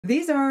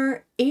These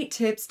are 8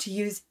 tips to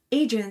use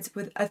agents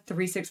with a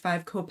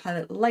 365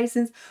 Copilot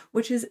license,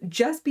 which has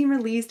just been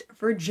released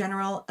for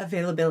general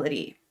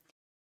availability.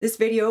 This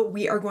video,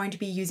 we are going to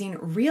be using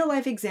real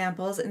life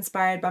examples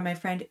inspired by my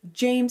friend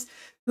James,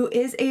 who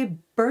is a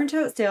burnt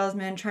out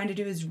salesman trying to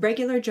do his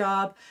regular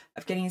job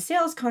of getting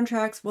sales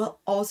contracts while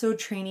also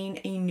training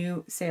a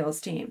new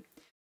sales team.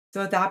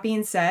 So with that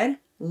being said,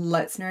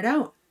 let's nerd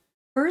out.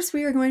 First,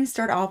 we are going to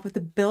start off with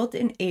the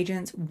built-in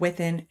agents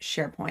within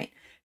SharePoint.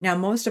 Now,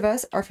 most of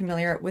us are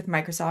familiar with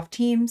Microsoft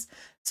Teams.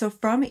 So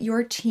from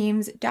your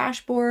Teams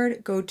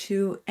dashboard, go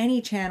to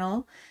any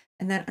channel,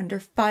 and then under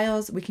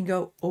Files, we can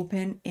go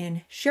Open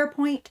in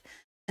SharePoint.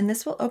 And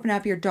this will open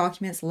up your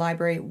documents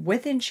library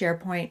within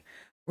SharePoint,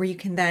 where you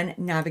can then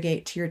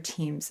navigate to your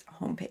Teams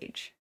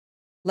homepage.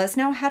 Let's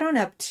now head on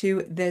up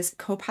to this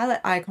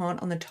Copilot icon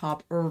on the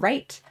top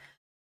right.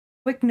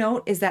 Quick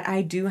note is that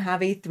I do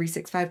have a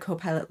 365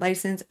 Copilot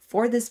license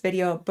for this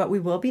video, but we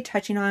will be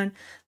touching on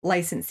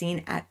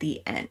licensing at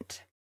the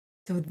end.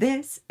 So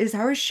this is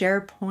our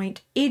SharePoint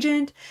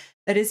agent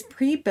that is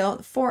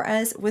pre-built for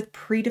us with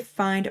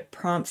predefined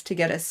prompts to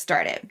get us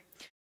started.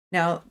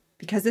 Now,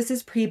 because this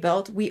is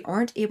pre-built, we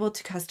aren't able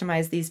to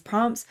customize these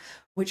prompts,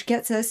 which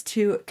gets us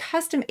to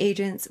custom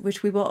agents,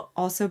 which we will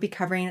also be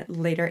covering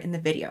later in the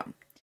video.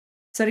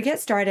 So to get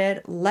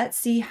started, let's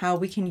see how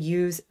we can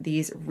use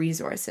these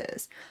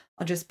resources.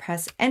 I'll just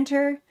press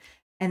enter,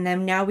 and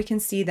then now we can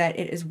see that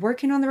it is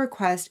working on the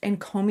request and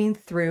combing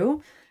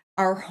through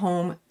our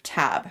home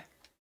tab.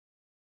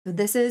 So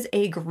this is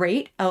a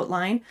great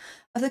outline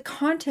of the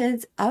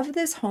contents of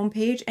this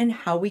homepage and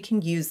how we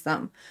can use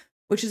them,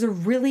 which is a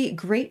really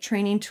great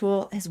training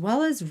tool as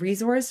well as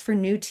resource for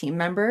new team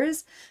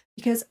members,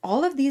 because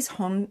all of these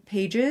home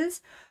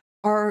pages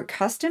are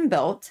custom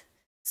built.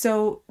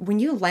 So when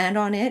you land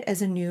on it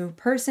as a new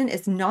person,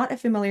 it's not a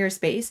familiar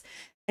space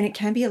and it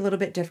can be a little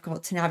bit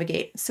difficult to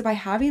navigate. So by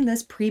having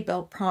this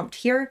pre-built prompt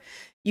here,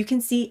 you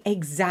can see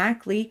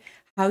exactly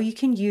how you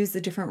can use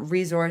the different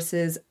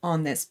resources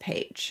on this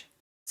page.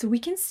 So we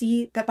can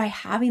see that by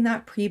having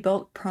that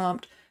pre-built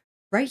prompt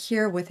right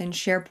here within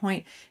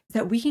SharePoint,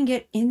 that we can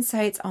get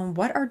insights on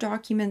what our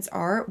documents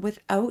are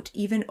without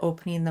even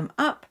opening them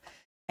up.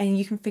 And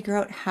you can figure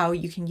out how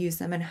you can use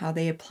them and how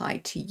they apply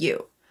to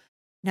you.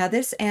 Now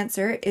this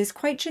answer is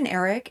quite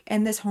generic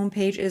and this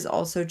homepage is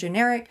also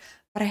generic,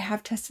 but I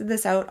have tested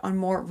this out on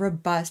more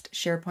robust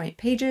SharePoint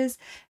pages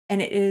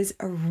and it is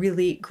a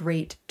really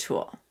great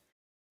tool.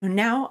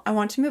 Now I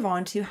want to move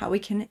on to how we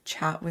can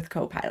chat with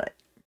Copilot.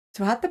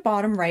 So at the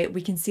bottom right,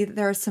 we can see that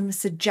there are some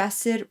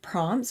suggested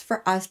prompts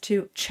for us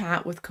to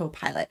chat with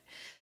Copilot.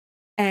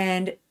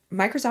 And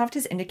Microsoft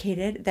has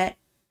indicated that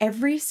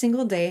every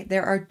single day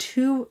there are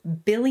 2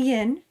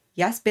 billion,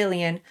 yes,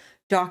 billion,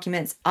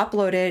 documents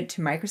uploaded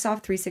to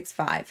Microsoft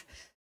 365.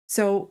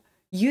 So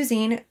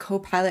using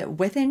Copilot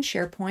within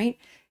SharePoint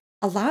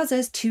allows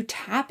us to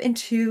tap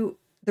into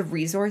the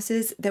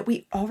resources that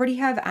we already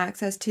have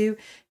access to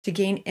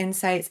gain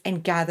insights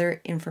and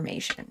gather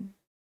information.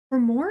 For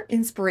more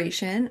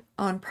inspiration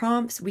on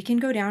prompts, we can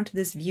go down to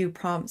this View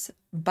Prompts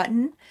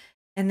button,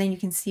 and then you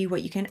can see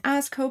what you can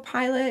ask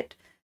Copilot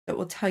that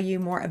will tell you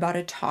more about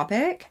a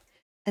topic.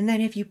 And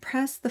then if you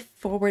press the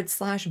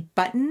 /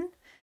 button,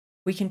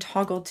 we can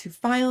toggle to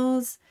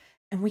files,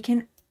 and we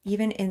can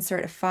even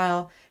insert a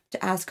file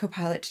to ask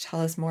Copilot to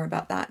tell us more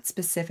about that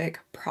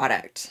specific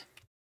product.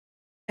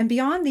 And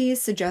beyond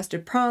these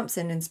suggested prompts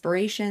and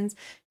inspirations,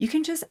 you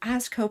can just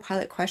ask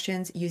Copilot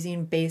questions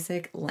using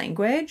basic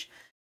language.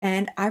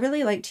 And I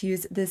really like to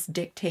use this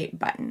dictate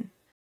button.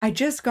 I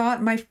just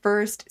got my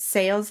first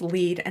sales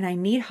lead and I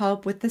need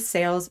help with the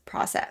sales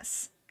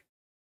process.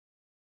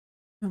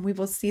 And we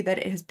will see that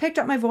it has picked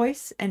up my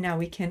voice and now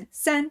we can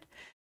send.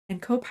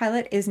 And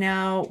Copilot is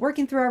now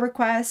working through our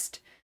request,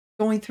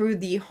 going through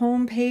the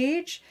home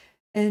page,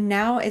 and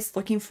now it's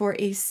looking for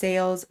a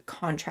sales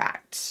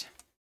contract.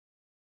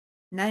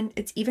 And then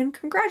it's even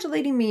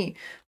congratulating me,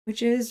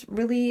 which is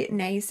really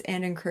nice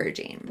and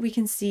encouraging. We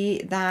can see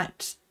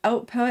that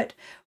output,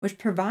 which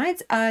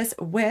provides us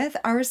with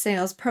our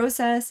sales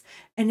process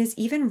and is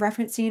even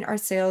referencing our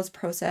sales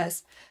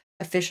process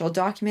official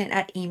document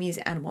at Amy's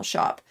Animal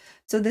Shop.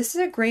 So this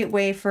is a great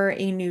way for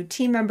a new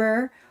team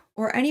member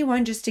or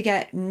anyone just to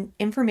get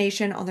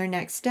information on their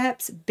next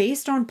steps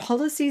based on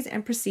policies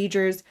and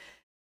procedures,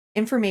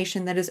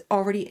 information that is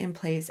already in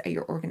place at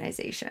your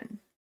organization.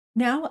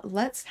 Now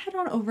let's head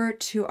on over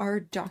to our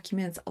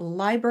documents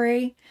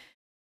library.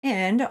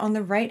 And on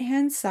the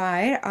right-hand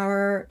side,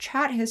 our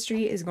chat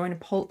history is going to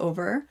pull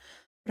over,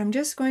 but I'm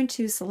just going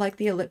to select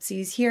the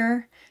ellipses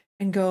here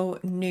and go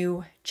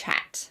New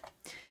Chat.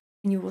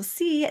 And you will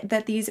see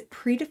that these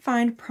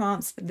predefined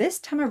prompts this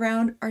time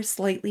around are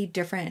slightly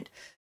different.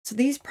 So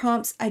these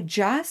prompts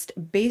adjust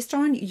based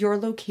on your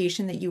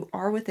location that you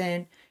are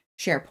within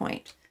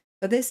SharePoint.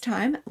 So this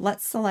time,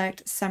 let's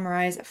select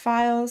Summarize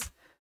Files.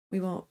 We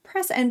will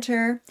press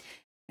Enter,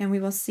 and we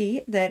will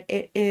see that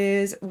it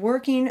is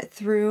working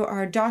through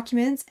our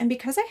documents. And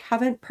because I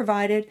haven't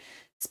provided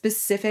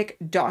specific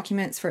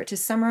documents for it to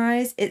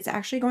summarize. It's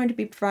actually going to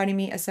be providing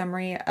me a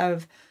summary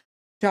of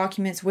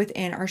documents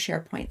within our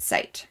SharePoint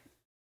site.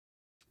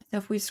 So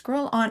if we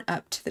scroll on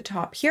up to the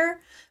top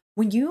here,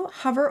 when you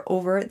hover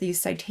over the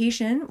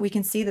citation, we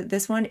can see that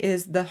this one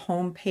is the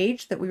home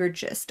page that we were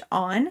just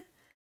on.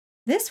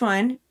 This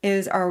one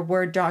is our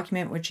Word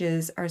document, which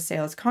is our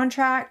sales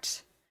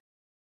contract.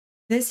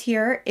 This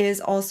here is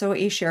also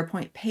a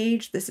SharePoint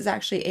page. This is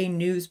actually a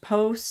news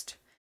post.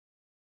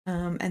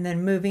 And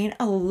then moving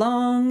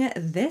along,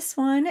 this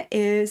one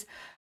is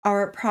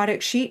our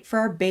product sheet for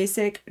our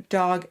basic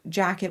dog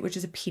jacket, which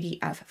is a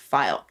PDF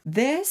file.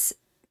 This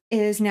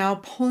is now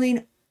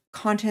pulling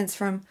contents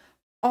from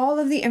all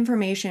of the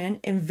information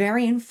in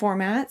varying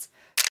formats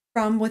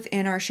from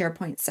within our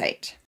SharePoint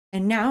site.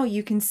 And now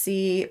you can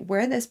see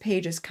where this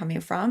page is coming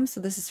from.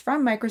 So this is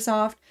from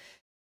Microsoft,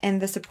 and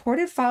the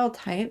supported file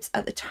types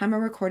at the time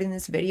of recording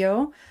this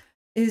video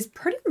is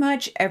pretty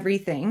much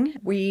everything.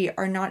 We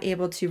are not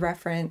able to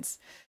reference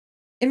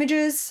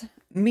images,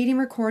 meeting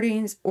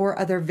recordings, or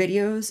other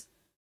videos,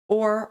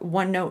 or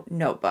OneNote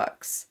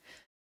notebooks.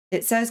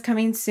 It says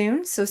coming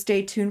soon, so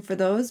stay tuned for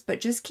those, but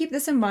just keep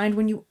this in mind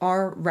when you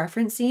are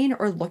referencing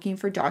or looking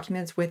for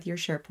documents with your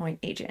SharePoint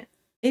agent.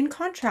 In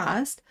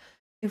contrast,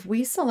 if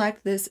we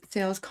select this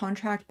sales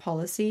contract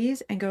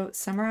policies and go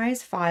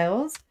summarize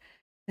files,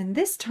 then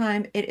this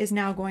time it is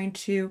now going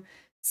to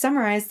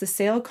summarize the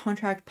sale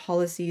contract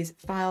policies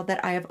file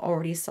that I have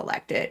already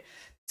selected.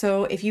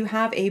 So if you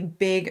have a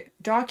big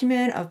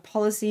document of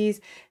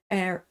policies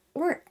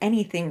or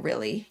anything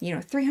really,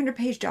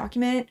 300-page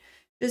document,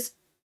 just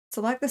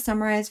select the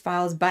Summarize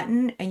Files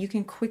button and you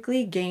can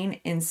quickly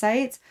gain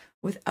insights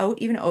without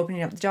even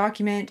opening up the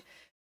document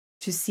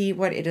to see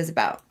what it is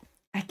about.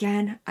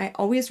 Again, I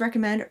always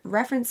recommend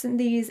referencing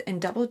these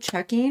and double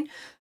checking,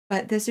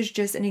 but this is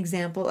just an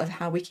example of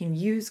how we can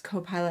use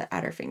Copilot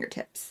at our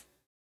fingertips.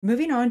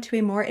 Moving on to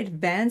a more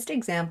advanced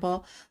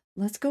example,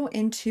 let's go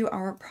into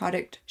our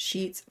product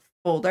sheets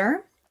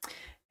folder.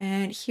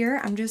 And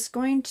here I'm just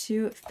going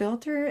to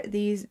filter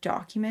these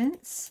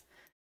documents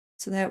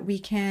so that we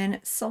can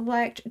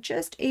select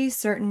just a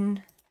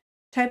certain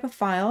type of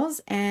files.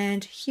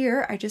 And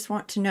here I just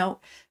want to note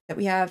that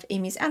we have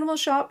Amy's Animal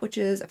Shop, which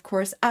is of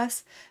course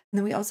us. And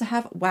then we also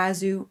have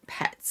Wazoo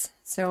Pets.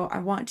 So I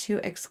want to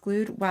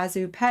exclude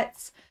Wazoo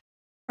Pets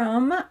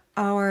from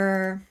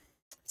our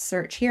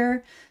search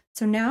here.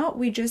 So now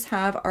we just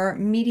have our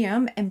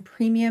medium and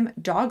premium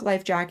dog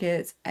life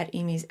jackets at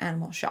Amy's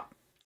Animal Shop.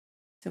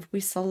 So if we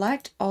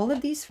select all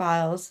of these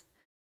files,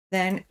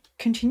 then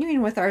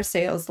continuing with our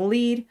sales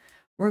lead,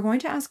 we're going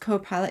to ask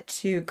Copilot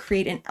to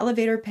create an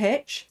elevator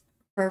pitch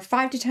for a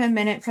 5 to 10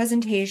 minute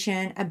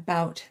presentation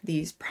about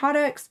these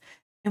products.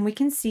 And we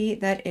can see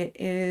that it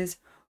is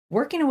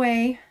working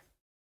away,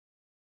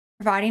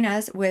 providing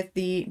us with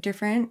the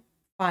different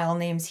file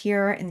names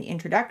here in the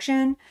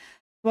introduction,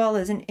 as well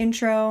as an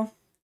intro.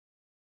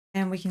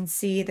 And we can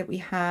see that we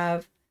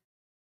have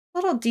a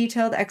little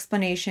detailed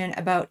explanation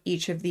about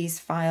each of these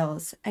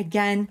files.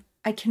 Again,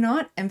 I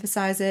cannot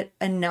emphasize it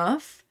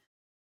enough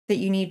that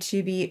you need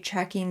to be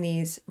checking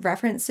these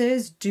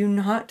references. Do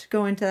not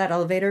go into that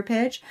elevator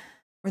pitch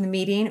or the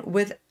meeting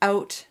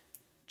without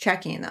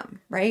checking them,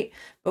 right?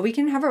 But we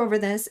can hover over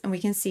this and we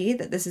can see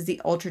that this is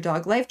the Ultra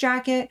Dog Life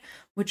Jacket,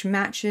 which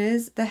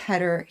matches the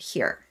header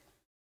here.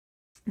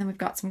 And then we've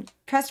got some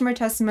customer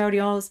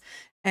testimonials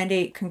and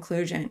a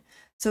conclusion.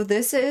 So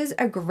this is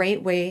a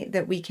great way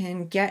that we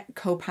can get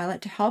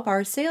Copilot to help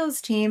our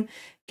sales team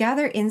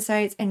gather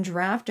insights and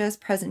draft us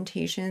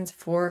presentations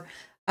for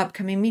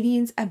upcoming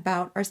meetings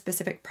about our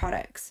specific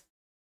products.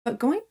 But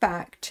going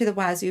back to the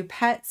Wazoo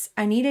Pets,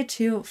 I needed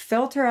to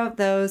filter out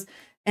those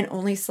and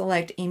only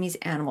select Amy's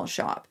Animal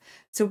Shop.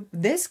 So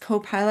this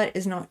Copilot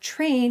is not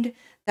trained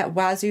that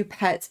Wazoo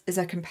Pets is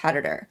a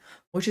competitor,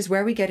 which is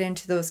where we get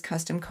into those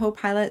custom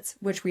Copilots,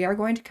 which we are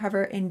going to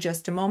cover in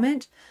just a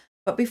moment.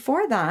 But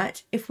before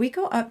that, if we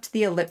go up to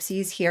the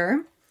ellipses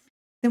here,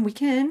 then we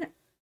can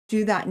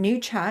do that new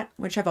chat,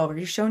 which I've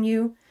already shown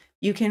you.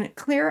 You can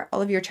clear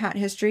all of your chat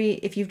history.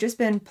 If you've just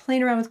been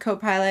playing around with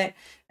Copilot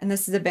and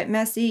this is a bit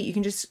messy, you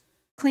can just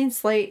clean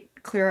slate,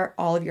 clear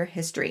all of your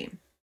history.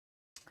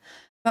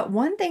 But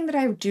one thing that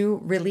I do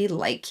really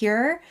like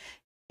here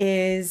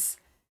is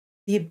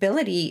the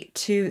ability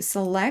to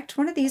select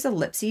one of these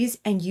ellipses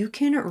and you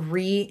can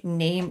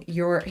rename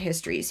your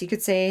history. So you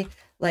could say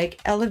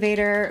like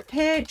elevator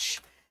pitch,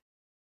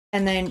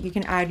 and then you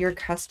can add your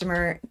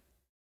customer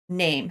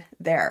name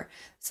there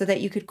so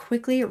that you could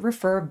quickly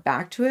refer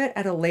back to it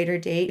at a later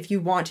date if you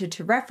wanted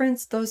to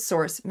reference those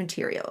source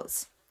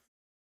materials.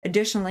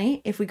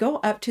 Additionally, if we go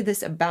up to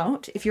this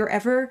about, if you're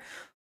ever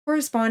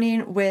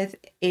corresponding with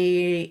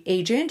an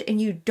agent and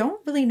you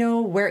don't really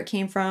know where it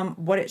came from,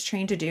 what it's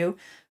trained to do,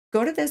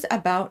 go to this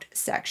about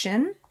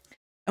section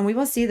and we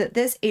will see that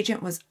this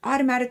agent was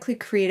automatically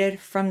created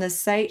from the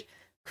site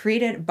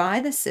created by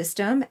the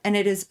system and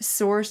it is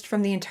sourced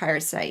from the entire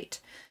site.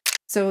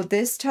 So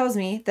this tells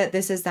me that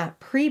this is that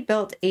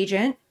pre-built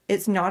agent.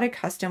 It's not a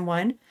custom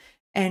one.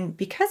 And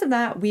because of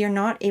that, we are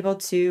not able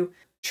to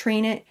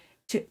train it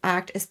to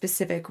act a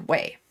specific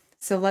way.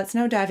 So let's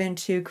now dive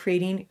into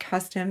creating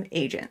custom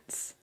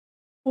agents.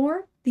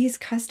 For these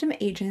custom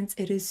agents,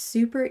 it is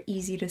super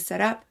easy to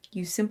set up.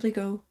 You simply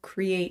go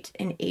create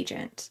an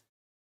agent.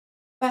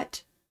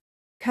 But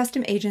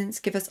custom agents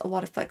give us a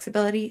lot of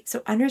flexibility,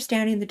 so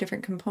understanding the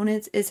different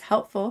components is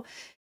helpful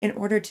in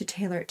order to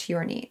tailor it to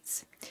your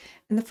needs.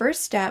 And the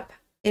first step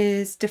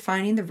is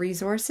defining the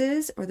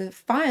resources or the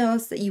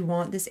files that you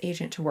want this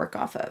agent to work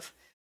off of.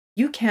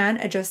 You can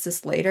adjust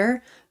this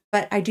later,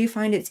 but I do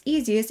find it's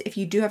easiest if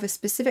you do have a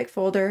specific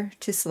folder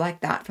to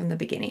select that from the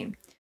beginning.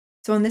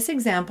 So in this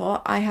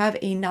example, I have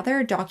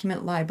another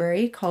document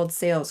library called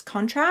Sales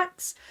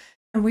Contracts,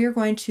 and we are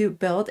going to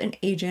build an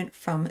agent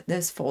from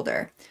this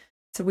folder.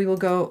 So we will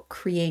go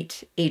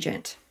create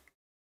agent.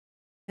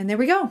 And there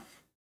we go.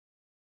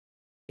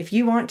 If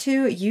you want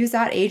to use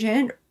that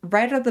agent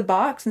right out of the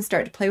box and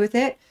start to play with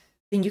it,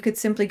 then you could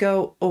simply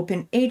go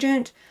open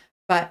agent,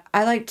 but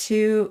I like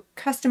to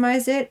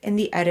customize it in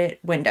the edit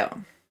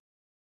window.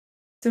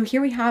 So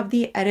here we have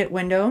the edit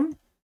window,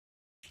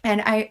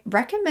 and I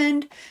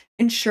recommend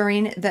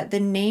ensuring that the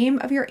name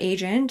of your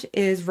agent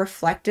is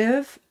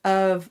reflective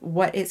of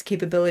what its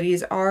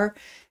capabilities are,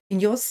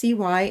 and you'll see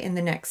why in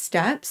the next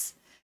steps,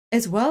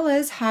 as well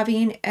as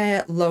having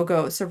a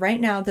logo. So right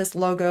now this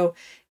logo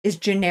is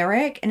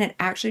generic and it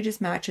actually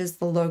just matches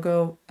the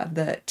logo of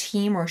the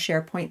team or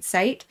SharePoint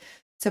site.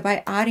 So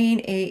by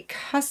adding a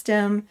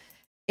custom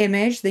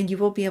image, then you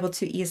will be able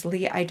to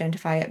easily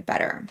identify it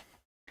better.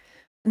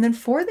 And then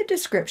for the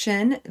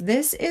description,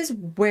 this is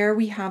where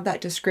we have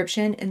that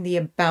description in the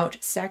About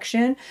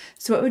section.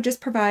 So it would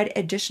just provide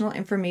additional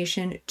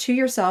information to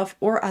yourself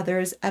or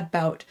others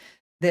about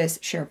this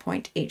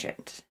SharePoint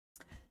agent.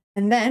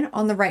 And then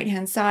on the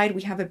right-hand side,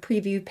 we have a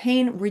preview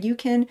pane where you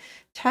can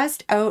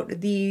test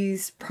out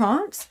these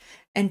prompts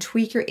and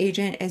tweak your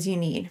agent as you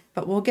need,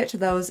 but we'll get to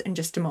those in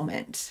just a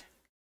moment.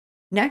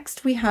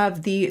 Next, we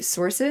have the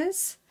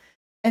sources,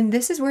 and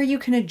this is where you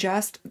can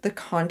adjust the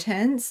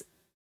contents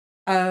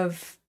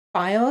of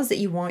files that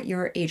you want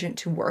your agent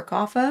to work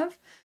off of.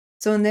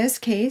 So in this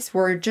case,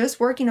 we're just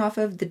working off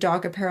of the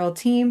dog apparel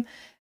team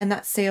and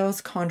that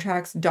sales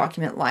contracts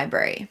document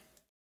library.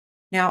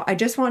 Now, I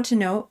just want to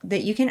note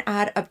that you can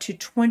add up to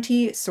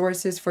 20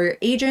 sources for your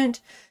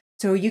agent.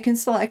 So you can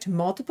select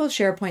multiple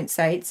SharePoint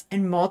sites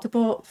and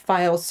multiple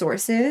file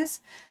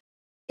sources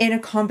in a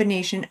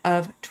combination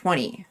of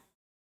 20.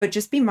 But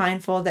just be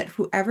mindful that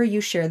whoever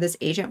you share this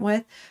agent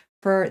with,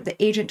 for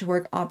the agent to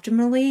work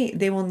optimally,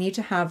 they will need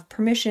to have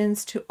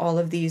permissions to all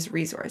of these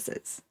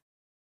resources.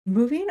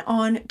 Moving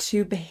on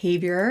to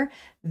behavior,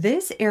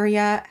 this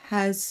area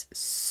has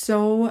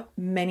so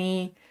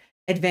many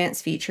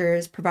advanced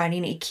features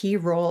providing a key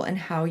role in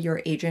how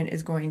your agent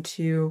is going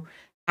to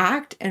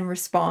act and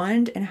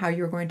respond and how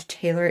you're going to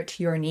tailor it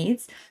to your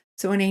needs.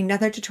 So in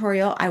another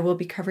tutorial, I will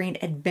be covering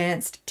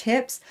advanced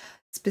tips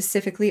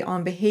specifically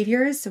on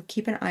behaviors, so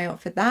keep an eye out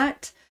for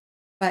that.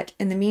 But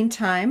in the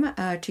meantime,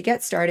 to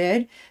get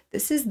started,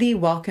 this is the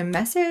welcome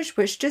message,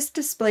 which just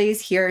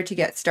displays here to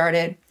get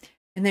started.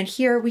 And then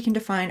here we can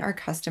define our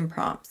custom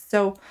prompts.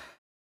 So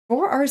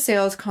for our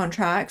sales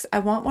contracts, I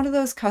want one of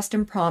those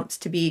custom prompts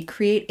to be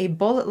create a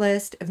bullet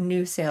list of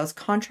new sales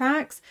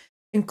contracts,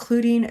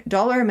 including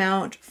dollar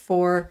amount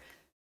for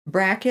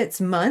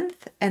brackets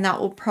month, and that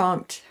will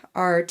prompt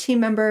our team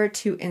member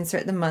to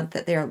insert the month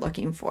that they are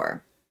looking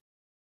for.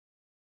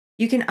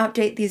 You can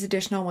update these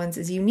additional ones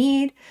as you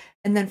need.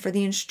 And then for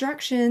the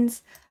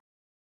instructions,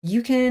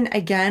 you can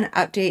again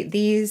update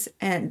these,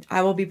 and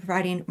I will be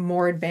providing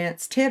more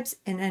advanced tips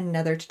in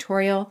another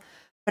tutorial.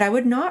 But I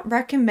would not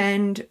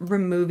recommend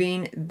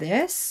removing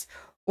this,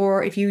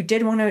 or if you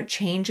did want to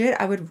change it,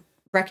 I would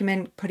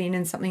recommend putting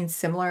in something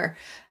similar.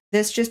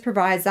 This just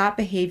provides that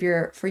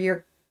behavior for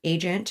your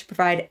agent to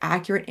provide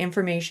accurate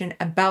information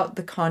about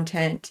the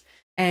content.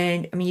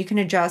 And I mean, you can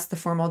adjust the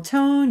formal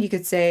tone. You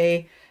could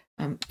say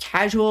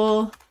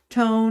casual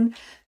tone,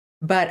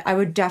 but I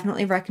would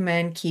definitely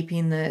recommend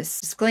keeping this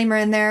disclaimer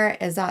in there,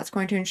 as that's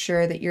going to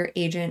ensure that your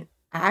agent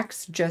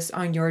acts just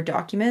on your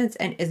documents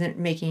and isn't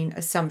making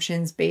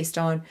assumptions based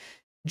on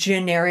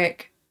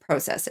generic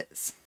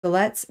processes. So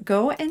let's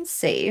go and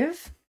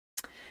save.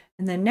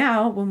 And then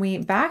now when we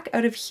back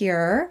out of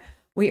here,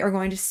 we are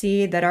going to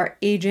see that our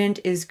agent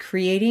is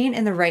creating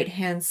in the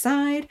right-hand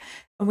side,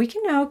 and we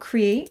can now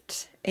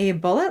create a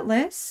bullet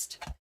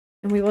list.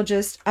 And we will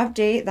just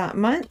update that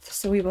month.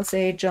 So we will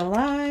say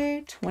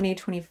July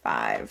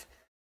 2025.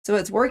 So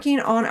it's working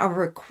on our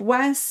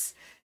requests.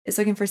 It's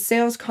looking for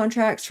sales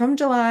contracts from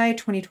July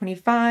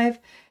 2025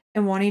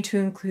 and wanting to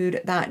include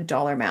that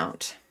dollar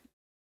amount.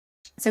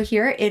 So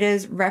here it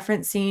is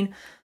referencing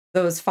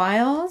those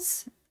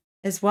files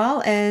as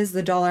well as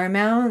the dollar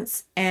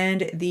amounts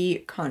and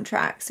the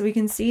contract. So we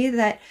can see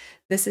that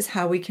this is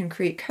how we can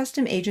create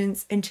custom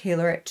agents and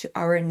tailor it to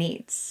our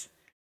needs.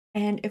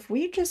 And if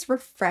we just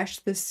refresh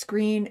the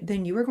screen,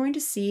 then you are going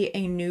to see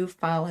a new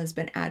file has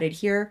been added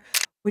here,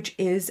 which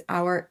is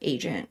our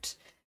agent.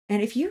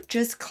 And if you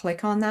just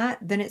click on that,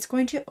 then it's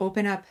going to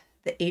open up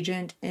the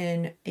agent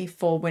in a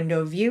full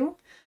window view.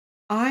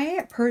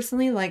 I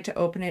personally like to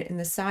open it in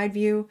the side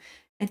view.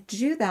 And to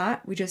do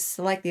that, we just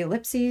select the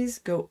ellipses,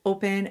 go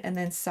open, and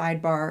then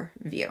sidebar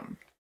view.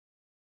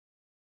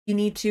 You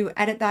need to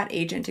edit that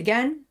agent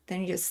again,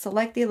 then you just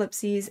select the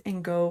ellipses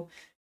and go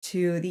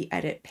to the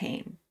edit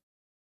pane.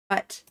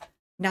 But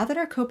now that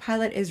our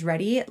Copilot is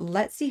ready,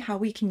 let's see how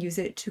we can use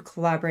it to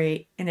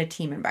collaborate in a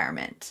team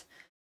environment.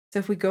 So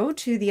if we go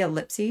to the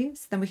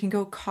ellipses, then we can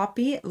go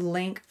copy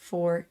link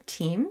for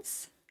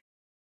Teams.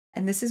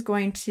 And this is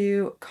going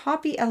to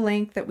copy a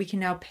link that we can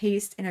now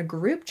paste in a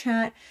group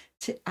chat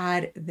to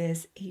add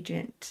this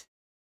agent.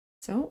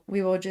 So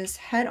we will just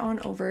head on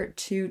over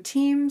to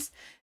Teams.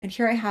 And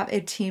here I have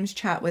a Teams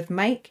chat with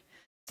Mike.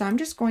 So I'm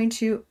just going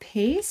to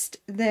paste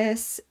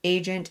this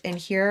agent in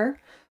here.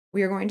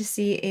 We are going to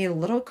see a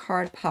little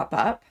card pop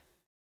up.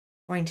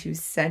 I'm going to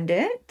send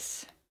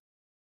it.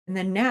 And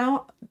then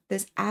now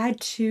this add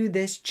to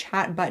this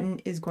chat button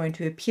is going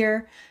to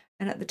appear.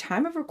 And at the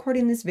time of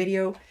recording this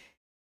video,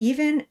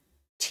 even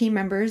team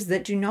members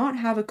that do not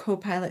have a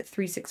Copilot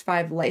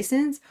 365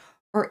 license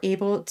are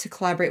able to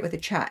collaborate with a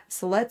chat.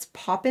 So let's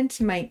pop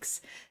into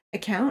Mike's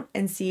account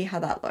and see how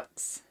that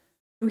looks.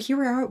 So here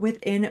we are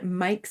within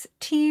Mike's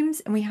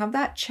Teams, and we have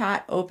that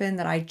chat open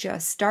that I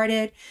just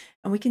started,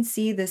 and we can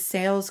see the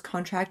sales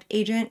contract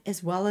agent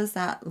as well as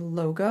that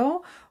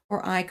logo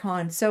or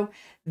icon. So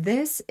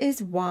this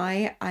is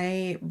why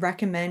I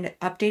recommend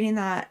updating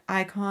that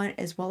icon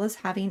as well as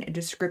having a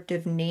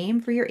descriptive name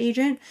for your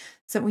agent.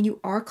 So when you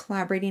are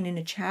collaborating in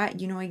a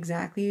chat, you know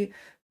exactly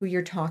who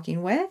you're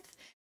talking with.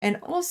 And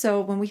also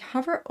when we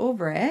hover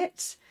over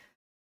it,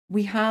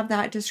 we have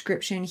that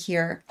description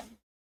here,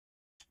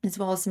 as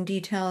well as some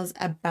details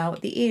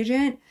about the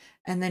agent,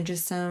 and then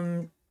just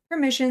some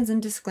permissions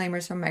and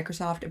disclaimers from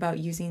Microsoft about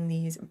using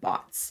these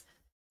bots.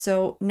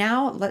 So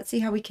now let's see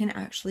how we can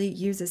actually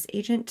use this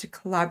agent to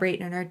collaborate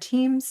in our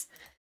teams.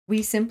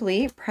 We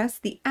simply press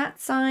the @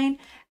 sign,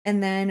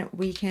 and then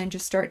we can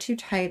just start to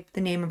type the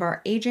name of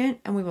our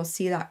agent, and we will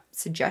see that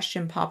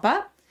suggestion pop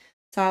up.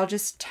 So I'll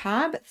just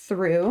tab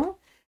through,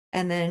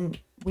 and then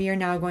we are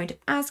now going to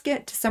ask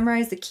it to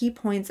summarize the key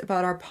points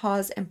about our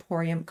Pause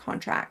Emporium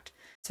contract.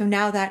 So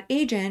now that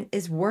agent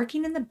is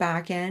working in the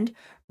back end,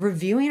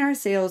 reviewing our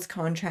sales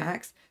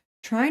contracts,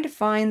 trying to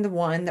find the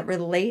one that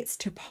relates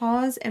to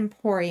Pause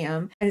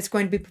Emporium, and it's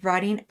going to be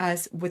providing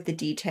us with the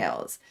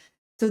details.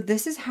 So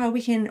this is how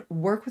we can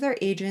work with our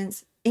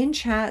agents in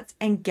chats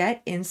and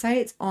get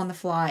insights on the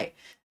fly,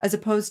 as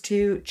opposed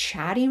to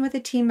chatting with a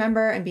team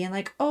member and being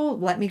like, oh,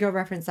 let me go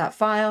reference that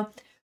file,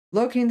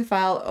 locating the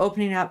file,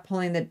 opening up,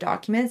 pulling the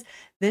documents.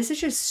 This is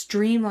just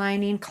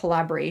streamlining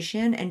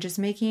collaboration and just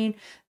making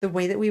the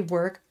way that we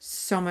work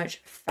so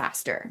much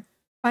faster.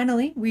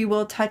 Finally, we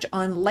will touch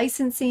on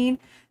licensing.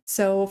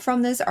 So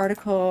from this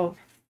article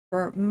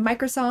for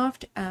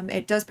Microsoft,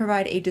 it does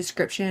provide a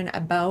description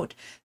about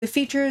the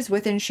features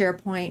within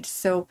SharePoint.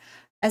 So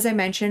as I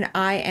mentioned,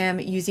 I am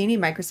using a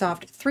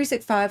Microsoft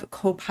 365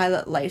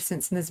 Copilot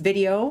license in this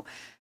video.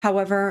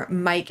 However,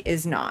 Mike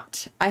is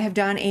not. I have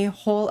done a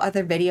whole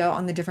other video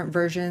on the different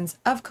versions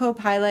of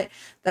Copilot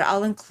that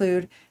I'll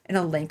include in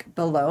a link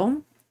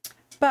below.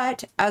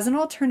 But as an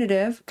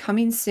alternative,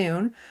 coming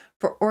soon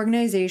for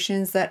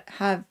organizations that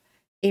have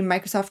a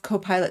Microsoft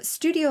Copilot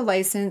Studio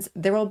license,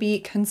 there will be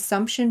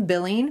consumption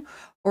billing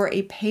or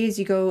a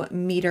pay-as-you-go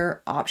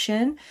meter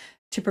option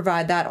to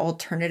provide that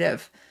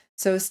alternative.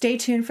 So stay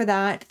tuned for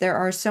that. There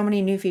are so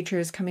many new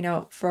features coming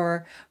out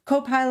for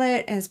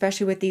Copilot, and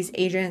especially with these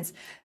agents,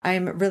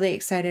 I'm really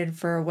excited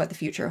for what the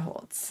future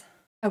holds.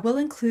 I will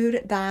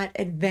include that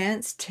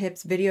advanced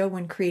tips video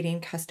when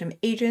creating custom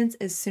agents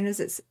as soon as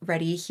it's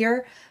ready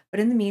here. But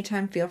in the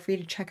meantime, feel free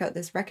to check out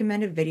this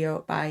recommended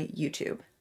video by YouTube.